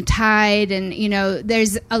moon and the tide, and,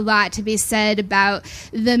 there's a lot to be said about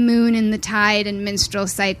the moon and the tide and menstrual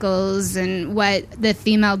cycles and what the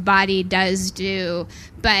female body does do.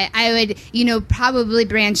 But I would, probably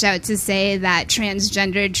branch out to say that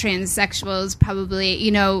transgendered, transsexuals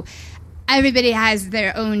probably, everybody has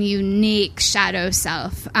their own unique shadow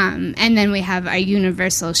self. And then we have our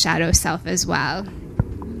universal shadow self as well.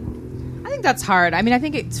 I think that's hard. I mean, I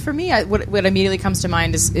think it's, for me, what immediately comes to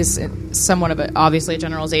mind is somewhat of obviously a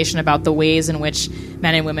generalization about the ways in which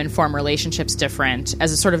men and women form relationships different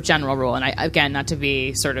as a sort of general rule. And again, not to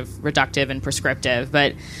be sort of reductive and prescriptive,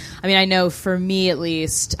 but I mean, I know for me at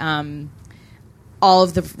least, all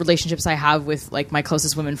of the relationships I have with my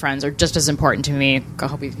closest women friends are just as important to me. I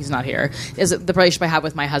hope he's not here. Is the relationship I have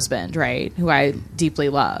with my husband, right? Who I deeply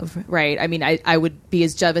love, right? I mean, I would be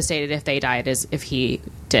as devastated if they died as if he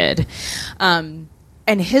did. And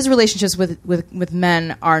his relationships with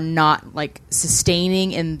men are not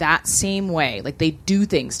sustaining in that same way. They do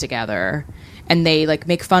things together, and they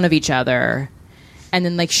make fun of each other. and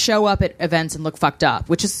then like show up at events and look fucked up,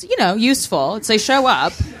 which is, you know, useful. It's they show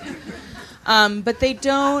up. But they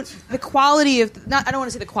don't. The quality of I don't want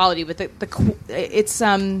to say the quality, but it's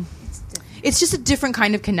just a different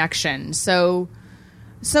kind of connection. So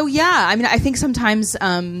yeah. I mean, I think sometimes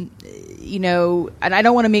you know, and I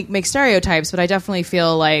don't want to make stereotypes, but I definitely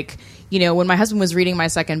feel like, you know, when my husband was reading my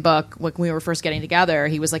second book, when we were first getting together,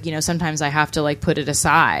 he was like, you know, sometimes I have to like put it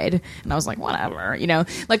aside, and I was like, whatever, you know.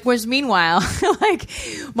 Like, whereas meanwhile, like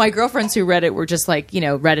my girlfriends who read it were just like, you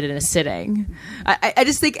know, read it in a sitting. I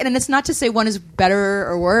just think, and it's not to say one is better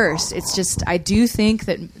or worse. It's just I do think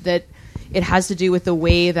that it has to do with the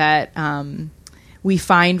way that we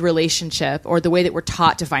find relationship, or the way that we're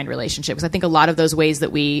taught to find relationship. Because I think a lot of those ways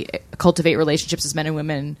that we cultivate relationships as men and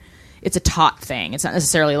women, it's a taught thing. It's not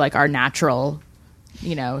necessarily like our natural,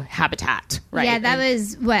 you know, habitat, right? Yeah, that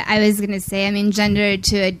was what I was going to say. I mean, gender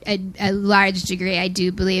to a large degree, I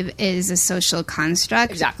do believe, is a social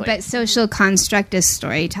construct. Exactly. But social construct is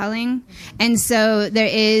storytelling. And so there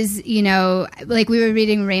is, you know, like we were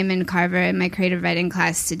reading Raymond Carver in my creative writing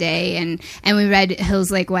class today, and we read Hills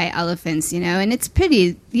Like White Elephants, you know, and it's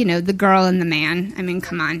pretty, you know, the girl and the man. I mean,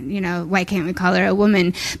 come on, you know, why can't we call her a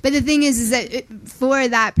woman? But the thing is that for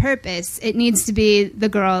that purpose, it needs to be the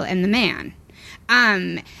girl and the man.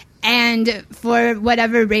 And for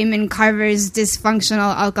whatever Raymond Carver's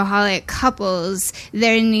dysfunctional alcoholic couples,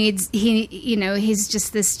 he's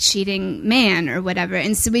just this cheating man or whatever.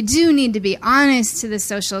 And so we do need to be honest to the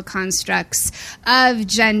social constructs of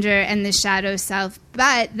gender and the shadow self.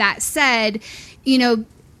 But that said, you know,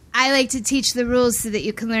 I like to teach the rules so that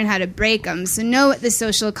you can learn how to break them. So know what the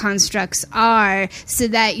social constructs are so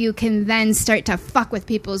that you can then start to fuck with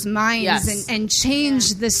people's minds and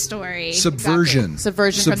change the story. Subversion.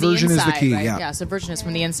 Exactly. Subversion from the inside. Is the key, right? Yeah, subversion is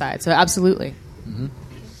from the inside. So absolutely. Mm-hmm.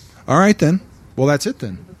 All right, then. Well, that's it,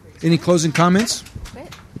 then. Any closing comments?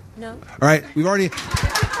 No. All right. We've already...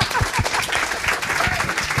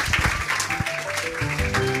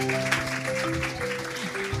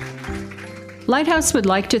 Lighthouse would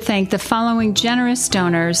like to thank the following generous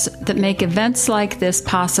donors that make events like this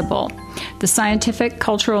possible: the Scientific,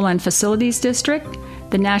 Cultural, and Facilities District,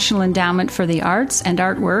 the National Endowment for the Arts and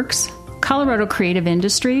Artworks, Colorado Creative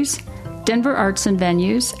Industries, Denver Arts and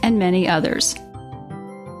Venues, and many others.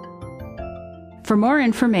 For more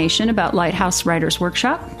information about Lighthouse Writers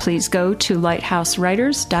Workshop, please go to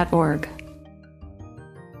lighthousewriters.org.